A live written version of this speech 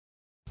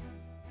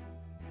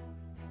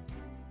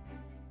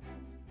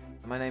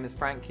My name is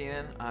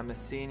Keenan. I'm a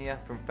senior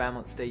from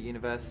Fairmont State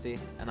University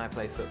and I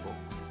play football.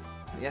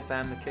 Yes, I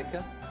am the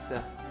kicker. It's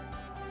a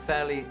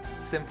fairly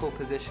simple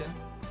position,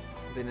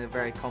 been in a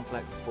very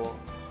complex sport.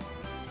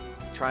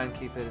 Try and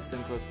keep it as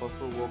simple as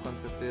possible, walk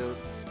onto the field,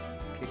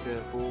 kick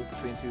a ball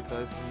between two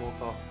posts and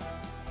walk off.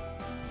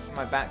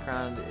 My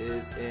background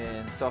is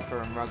in soccer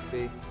and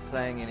rugby,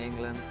 playing in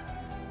England.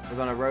 I was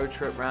on a road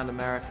trip around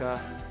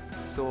America,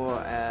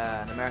 saw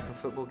an American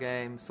football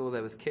game, saw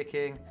there was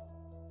kicking,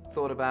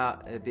 thought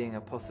about it being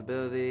a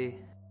possibility,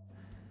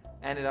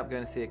 ended up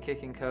going to see a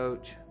kicking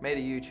coach, made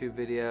a YouTube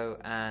video,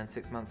 and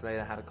 6 months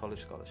later had a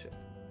college scholarship.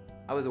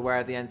 I was aware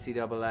of the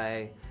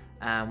NCAA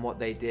and what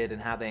they did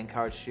and how they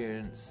encouraged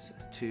students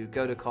to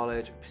go to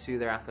college, pursue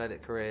their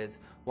athletic careers,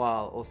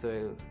 while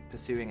also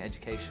pursuing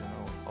educational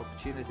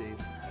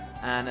opportunities.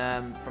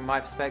 And from my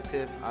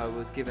perspective, I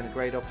was given a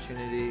great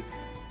opportunity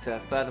to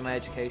further my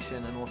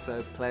education and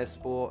also play a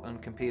sport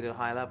and compete at a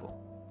high level.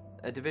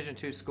 A Division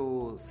II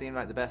school seemed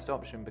like the best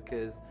option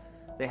because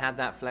they had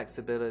that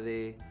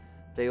flexibility.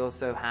 They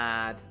also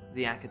had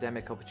the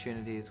academic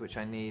opportunities which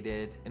I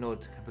needed in order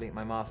to complete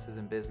my Masters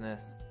in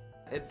Business.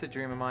 It's a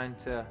dream of mine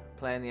to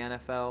play in the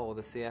NFL or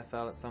the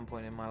CFL at some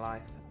point in my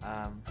life.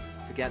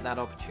 To get that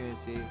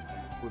opportunity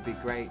would be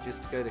great.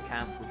 Just to go to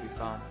camp would be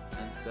fun.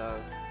 And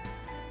so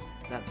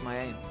that's my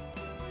aim.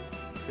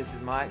 This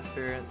is my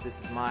experience, this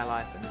is my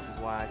life, and this is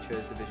why I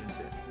chose Division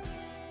II.